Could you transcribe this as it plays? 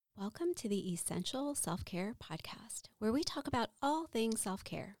Welcome to the Essential Self-Care Podcast, where we talk about all things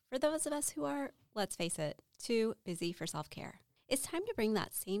self-care for those of us who are, let's face it, too busy for self-care. It's time to bring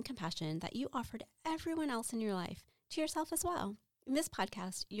that same compassion that you offer to everyone else in your life to yourself as well. In this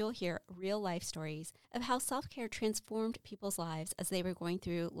podcast, you'll hear real-life stories of how self-care transformed people's lives as they were going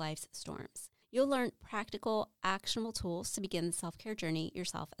through life's storms. You'll learn practical, actionable tools to begin the self-care journey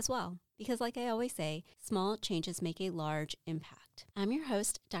yourself as well. Because like I always say, small changes make a large impact. I'm your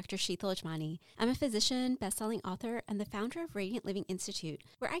host, Dr. Sheetal Ajmani. I'm a physician, best-selling author, and the founder of Radiant Living Institute,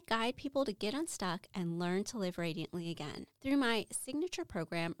 where I guide people to get unstuck and learn to live radiantly again. Through my signature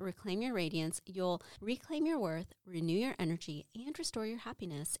program, Reclaim Your Radiance, you'll reclaim your worth, renew your energy, and restore your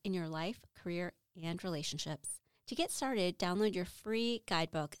happiness in your life, career, and relationships. To get started, download your free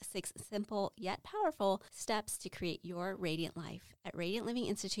guidebook, 6 simple yet powerful steps to create your radiant life at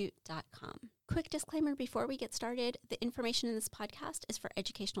radiantlivinginstitute.com. Quick disclaimer before we get started, the information in this podcast is for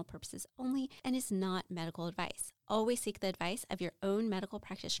educational purposes only and is not medical advice. Always seek the advice of your own medical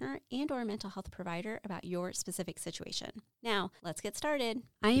practitioner and or mental health provider about your specific situation. Now, let's get started.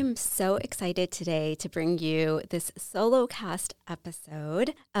 I am so excited today to bring you this solo cast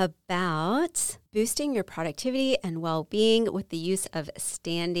episode about boosting your productivity and well-being with the use of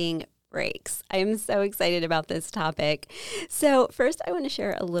standing breaks. I am so excited about this topic. So first, I want to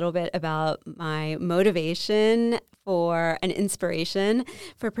share a little bit about my motivation for an inspiration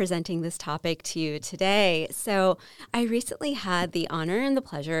for presenting this topic to you today. So I recently had the honor and the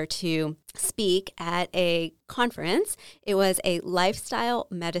pleasure to speak at a conference. It was a lifestyle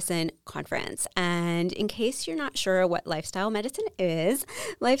medicine conference. And in case you're not sure what lifestyle medicine is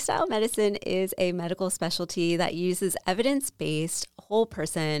a medical specialty that uses evidence-based, whole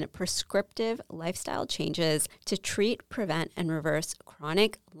person, prescriptive lifestyle changes to treat, prevent, and reverse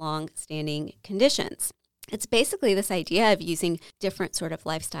chronic, long-standing conditions. It's basically this idea of using different sort of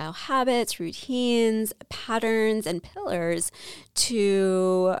lifestyle habits, routines, patterns, and pillars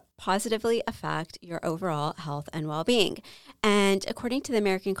to positively affect your overall health and well-being. And according to the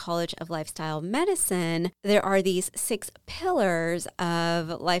American College of Lifestyle Medicine, there are these 6 pillars of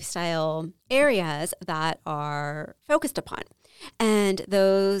lifestyle areas that are focused upon. And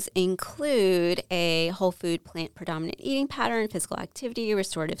those include a whole food, plant predominant eating pattern, physical activity,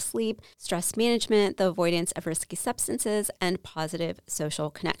 restorative sleep, stress management, the avoidance of risky substances, and positive social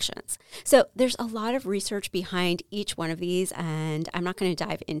connections. So there's a lot of research behind each one of these, and I'm not going to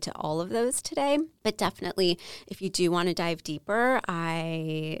dive into all of those today, but definitely if you do want to dive deeper,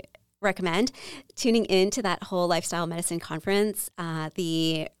 I recommend tuning into that whole lifestyle medicine conference.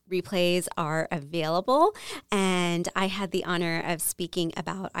 The replays are available, and I had the honor of speaking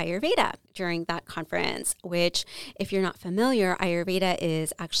about Ayurveda during that conference, which, if you're not familiar, Ayurveda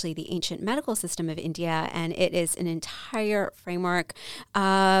is actually the ancient medical system of India, and it is an entire framework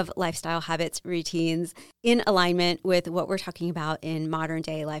of lifestyle habits, routines in alignment with what we're talking about in modern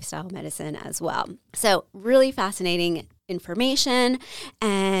day lifestyle medicine as well. So really fascinating information,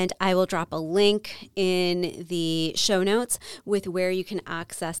 and I will drop a link in the show notes with where you can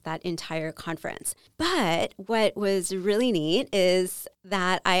access that entire conference. But what was really neat is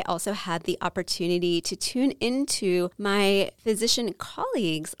that I also had the opportunity to tune into my physician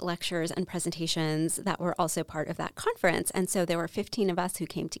colleagues' lectures and presentations that were also part of that conference. And so there were 15 of us who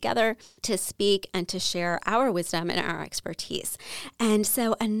came together to speak and to share our wisdom and our expertise. And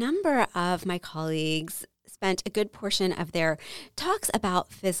so a number of my colleagues spent a good portion of their talks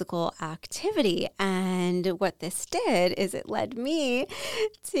about physical activity. And what this did is it led me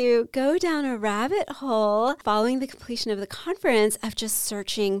to go down a rabbit hole following the completion of the conference of just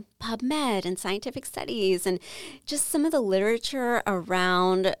searching PubMed and scientific studies and just some of the literature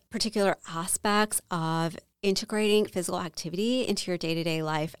around particular aspects of integrating physical activity into your day-to-day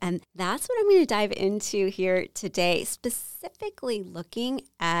life. And that's what I'm going to dive into here today, specifically looking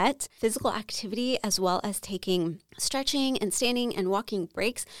at physical activity as well as taking stretching and standing and walking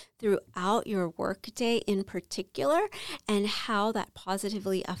breaks throughout your workday in particular, and how that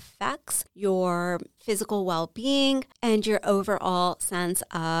positively affects your physical well-being and your overall sense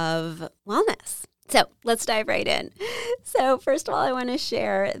of wellness. So let's dive right in. So first of all, I want to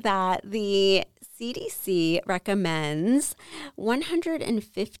share that the CDC recommends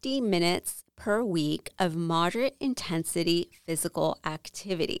 150 minutes per week of moderate intensity physical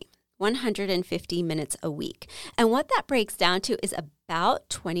activity. 150 minutes a week. And what that breaks down to is about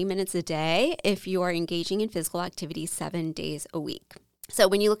 20 minutes a day if you are engaging in physical activity 7 days a week. So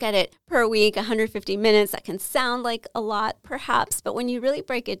when you look at it per week, 150 minutes, that can sound like a lot perhaps, but when you really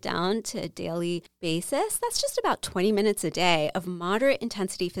break it down to a daily basis, that's just about 20 minutes a day of moderate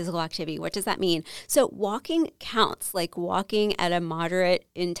intensity physical activity. What does that mean? So walking counts, like walking at a moderate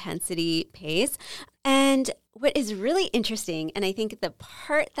intensity pace. And what is really interesting, and I think the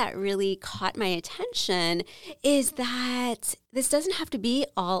part that really caught my attention, is that this doesn't have to be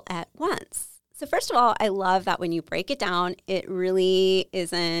all at once. So first of all, I love that when you break it down, it really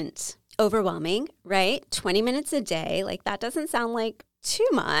isn't overwhelming, right? 20 minutes a day, like that doesn't sound like too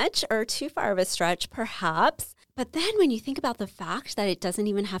much or too far of a stretch, perhaps. But then when you think about the fact that it doesn't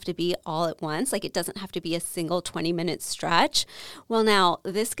even have to be all at once, like it doesn't have to be a single 20-minute stretch, well, now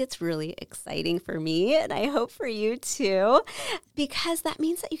this gets really exciting for me, and I hope for you too, because that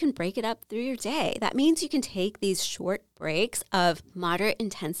means that you can break it up through your day. That means you can take these short breaks of moderate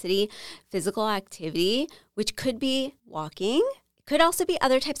intensity physical activity, which could be walking, could also be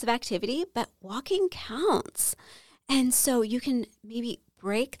other types of activity, but walking counts. And so you can maybe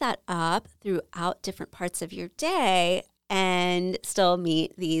break that up throughout different parts of your day and still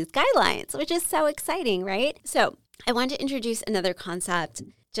meet these guidelines, which is so exciting, right? So I want to introduce another concept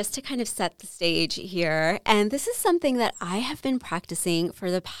just to kind of set the stage here. And this is something that I have been practicing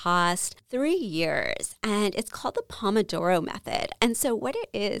for the past 3 years, and it's called the Pomodoro method. And so what it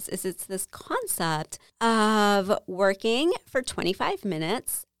is it's this concept of working for 25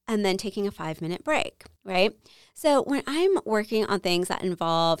 minutes and then taking a 5-minute break, right? So when I'm working on things that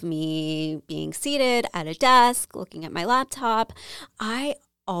involve me being seated at a desk, looking at my laptop, I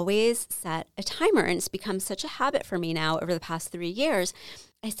always set a timer, and it's become such a habit for me now over the past 3 years.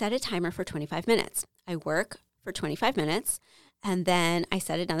 I set a timer for 25 minutes. I work for 25 minutes, and then I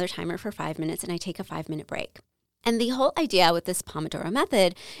set another timer for 5 minutes, and I take a 5-minute break. And the whole idea with this Pomodoro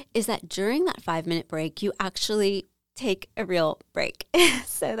method is that during that 5-minute break, you actually take a real break.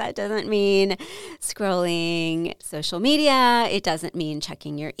 So that doesn't mean scrolling social media. It doesn't mean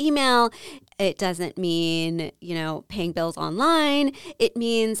checking your email. It doesn't mean, paying bills online. It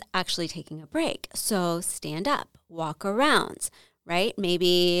means actually taking a break. So stand up, walk around, right?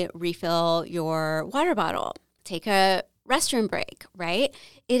 Maybe refill your water bottle, take a restroom break, right?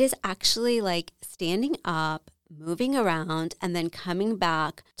 It is actually like standing up, moving around, and then coming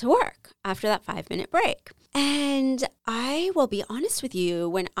back to work after that 5-minute break. And I will be honest with you,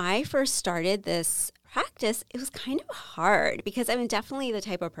 when I first started this practice, it was kind of hard because I'm definitely the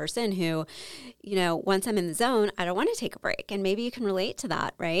type of person who, once I'm in the zone, I don't want to take a break. And maybe you can relate to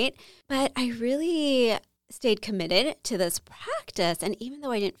that, right? But I really stayed committed to this practice. And even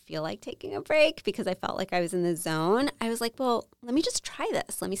though I didn't feel like taking a break because I felt like I was in the zone, I was like, well, let me just try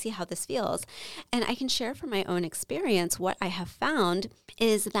this. Let me see how this feels. And I can share from my own experience what I have found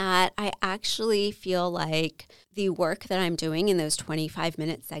is that I actually feel like the work that I'm doing in those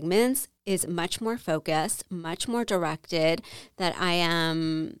 25-minute segments is much more focused, much more directed, that I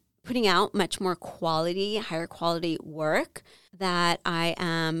am putting out much more quality, higher quality work, that I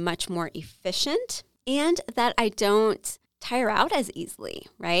am much more efficient, and that I don't tire out as easily,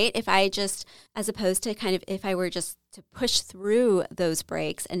 right? If I just, as opposed to if I were just to push through those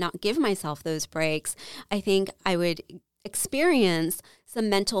breaks and not give myself those breaks, I think I would experience some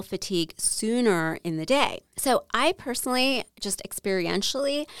mental fatigue sooner in the day. So I personally, just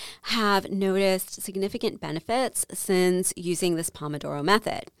experientially, have noticed significant benefits since using this Pomodoro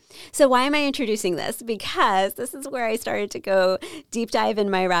method. So why am I introducing this? Because this is where I started to go deep dive in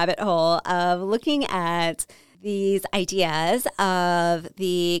my rabbit hole of looking at these ideas of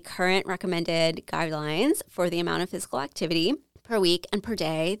the current recommended guidelines for the amount of physical activity per week and per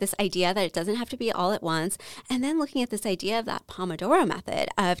day, this idea that it doesn't have to be all at once, and then looking at this idea of that Pomodoro method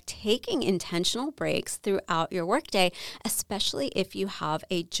of taking intentional breaks throughout your workday, especially if you have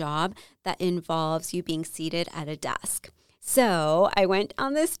a job that involves you being seated at a desk. So I went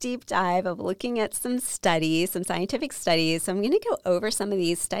on this deep dive of looking at some studies, some scientific studies. So I'm going to go over some of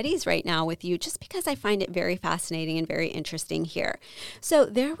these studies right now with you just because I find it very fascinating and very interesting here. So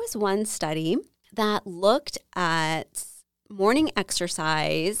there was one study that looked at morning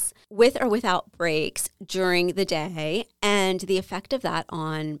exercise with or without breaks during the day and the effect of that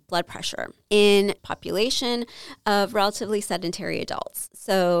on blood pressure in population of relatively sedentary adults.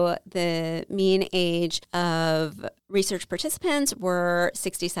 So the mean age of research participants were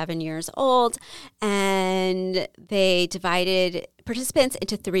 67 years old, and they divided participants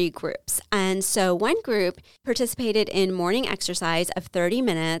into 3 groups. And so one group participated in morning exercise of 30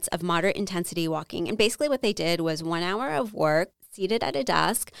 minutes of moderate intensity walking. And basically what they did was 1 hour of work seated at a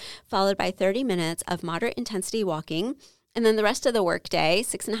desk, followed by 30 minutes of moderate intensity walking. And then the rest of the workday,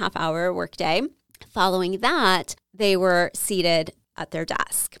 6.5-hour workday, following that, they were seated at their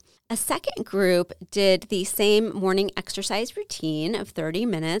desk. A second group did the same morning exercise routine of 30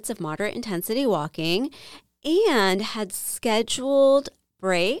 minutes of moderate intensity walking and had scheduled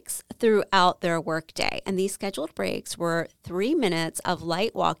breaks throughout their workday. And these scheduled breaks were 3 minutes of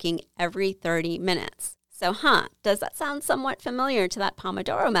light walking every 30 minutes. So, does that sound somewhat familiar to that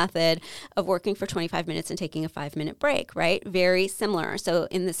Pomodoro method of working for 25 minutes and taking a 5-minute break, right? Very similar. So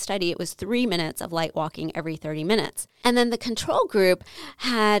in this study, it was 3 minutes of light walking every 30 minutes. And then the control group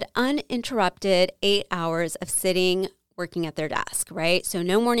had uninterrupted 8 hours of sitting, working at their desk, right? So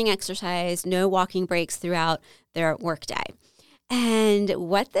no morning exercise, no walking breaks throughout their workday. And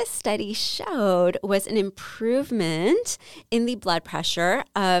what this study showed was an improvement in the blood pressure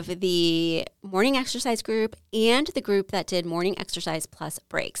of the morning exercise group and the group that did morning exercise plus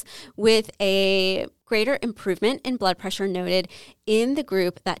breaks, with a greater improvement in blood pressure noted in the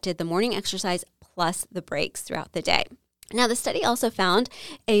group that did the morning exercise plus the breaks throughout the day. Now, the study also found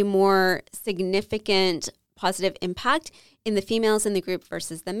a more significant positive impact in the females in the group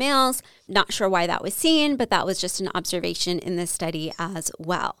versus the males. Not sure why that was seen, but that was just an observation in this study as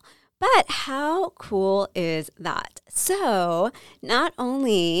well. But how cool is that? So not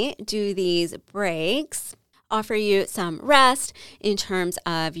only do these breaks offer you some rest in terms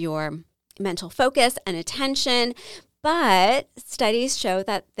of your mental focus and attention, but studies show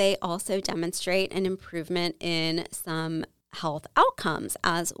that they also demonstrate an improvement in some health outcomes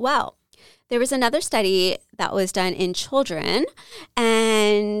as well. There was another study that was done in children,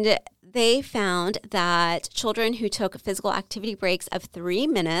 and they found that children who took physical activity breaks of 3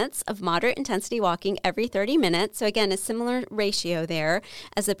 minutes of moderate intensity walking every 30 minutes, so again, a similar ratio there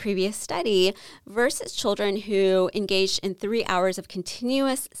as the previous study, versus children who engaged in 3 hours of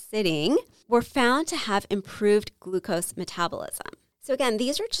continuous sitting, were found to have improved glucose metabolism. So again,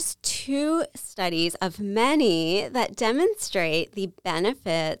 these are just 2 studies of many that demonstrate the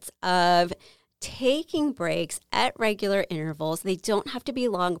benefits of taking breaks at regular intervals. They don't have to be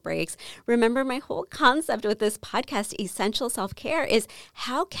long breaks. Remember, my whole concept with this podcast, Essential Self-Care, is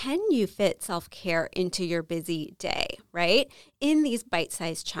how can you fit self-care into your busy day, right? In these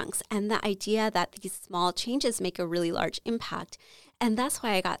bite-sized chunks. And the idea that these small changes make a really large impact. And that's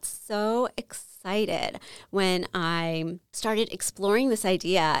why I got so excited when I started exploring this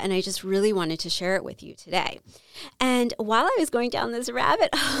idea, and I just really wanted to share it with you today. And while I was going down this rabbit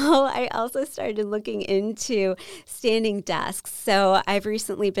hole, I also started looking into standing desks. So I've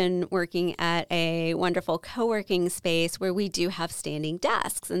recently been working at a wonderful co-working space where we do have standing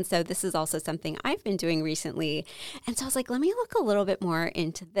desks. And so this is also something I've been doing recently. And so I was like, let me look a little bit more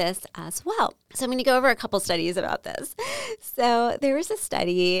into this as well. So I'm going to go over a couple studies about this. So there was a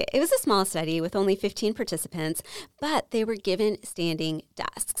study, it was a small study with only 15 participants, but they were given standing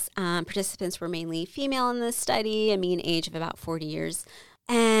desks. Participants were mainly female in this study, a mean age of about 40 years.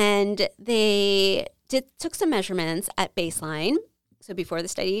 And they took some measurements at baseline, so before the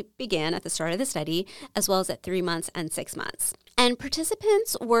study began, at the start of the study, as well as at 3 months and 6 months. And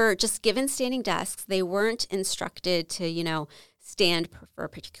participants were just given standing desks. They weren't instructed to, stand for a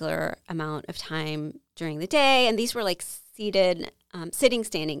particular amount of time during the day. And these were like seated, sitting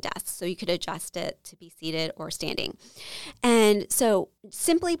standing desks. So you could adjust it to be seated or standing. And so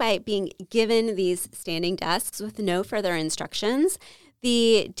simply by being given these standing desks with no further instructions,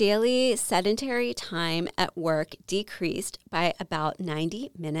 the daily sedentary time at work decreased by about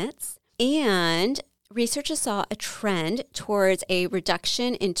 90 minutes. And researchers saw a trend towards a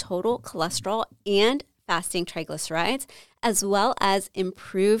reduction in total cholesterol and fasting triglycerides, as well as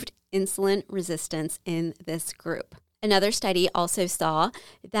improved insulin resistance in this group. Another study also saw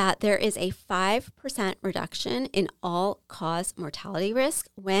that there is a 5% reduction in all-cause mortality risk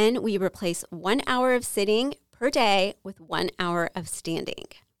when we replace 1 hour of sitting per day with 1 hour of standing.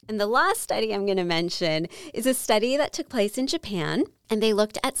 And the last study I'm going to mention is a study that took place in Japan, and they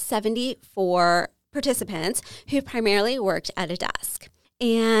looked at 74 participants who primarily worked at a desk.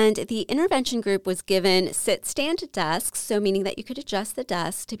 And the intervention group was given sit-stand desks, so meaning that you could adjust the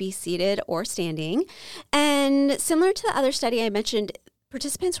desk to be seated or standing. And similar to the other study I mentioned,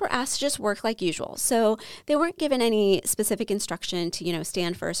 participants were asked to just work like usual. So they weren't given any specific instruction to,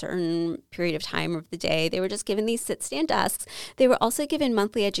 stand for a certain period of time of the day. They were just given these sit-stand desks. They were also given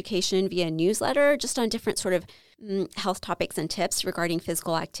monthly education via newsletter, just on different sort of health topics and tips regarding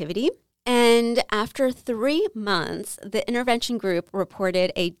physical activity. And after 3 months, the intervention group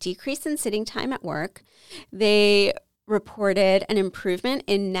reported a decrease in sitting time at work. They reported an improvement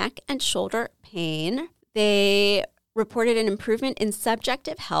in neck and shoulder pain. They reported an improvement in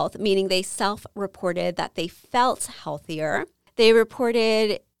subjective health, meaning they self-reported that they felt healthier. They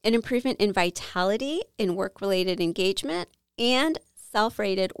reported an improvement in vitality, in work-related engagement, and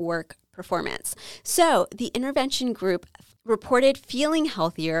self-rated work performance. So the intervention group reported feeling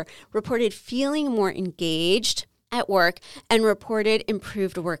healthier, reported feeling more engaged at work, and reported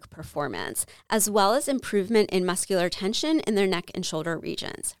improved work performance, as well as improvement in muscular tension in their neck and shoulder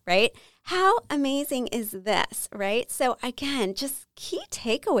regions, right? How amazing is this, right? So again, just key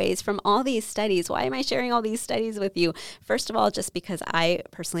takeaways from all these studies. Why am I sharing all these studies with you? First of all, just because I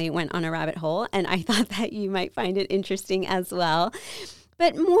personally went on a rabbit hole and I thought that you might find it interesting as well.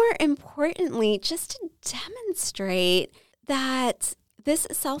 But more importantly, just to demonstrate that this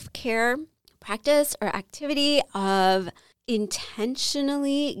self-care practice or activity of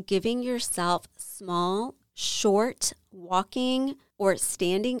intentionally giving yourself small, short walking or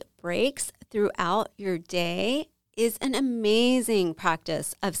standing breaks throughout your day is an amazing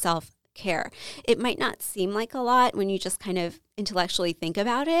practice of self-care. It might not seem like a lot when you just kind of intellectually think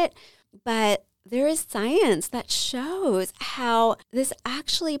about it, but there is science that shows how this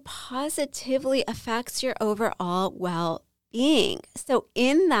actually positively affects your overall well-being. So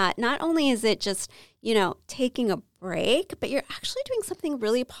in that, not only is it just, taking a break, but you're actually doing something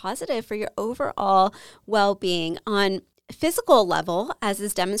really positive for your overall well-being on a physical level, as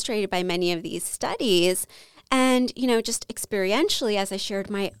is demonstrated by many of these studies. And, just experientially, as I shared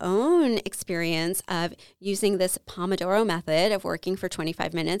my own experience of using this Pomodoro method of working for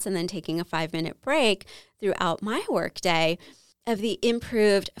 25 minutes and then taking a 5-minute break throughout my workday, of the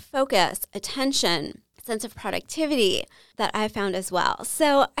improved focus, attention, sense of productivity that I found as well.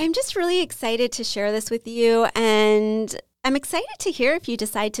 So I'm just really excited to share this with you, and I'm excited to hear if you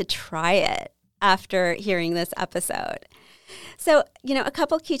decide to try it after hearing this episode. So, a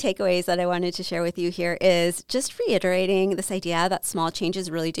couple key takeaways that I wanted to share with you here is just reiterating this idea that small changes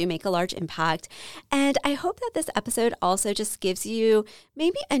really do make a large impact. And I hope that this episode also just gives you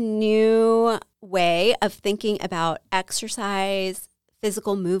maybe a new way of thinking about exercise,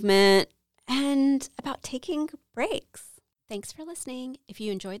 physical movement, and about taking breaks. Thanks for listening. If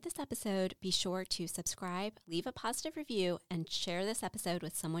you enjoyed this episode, be sure to subscribe, leave a positive review, and share this episode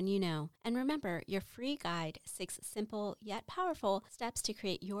with someone you know. And remember, your free guide, 6 simple yet powerful steps to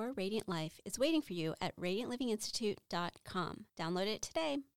create your radiant life, is waiting for you at radiantlivinginstitute.com. Download it today.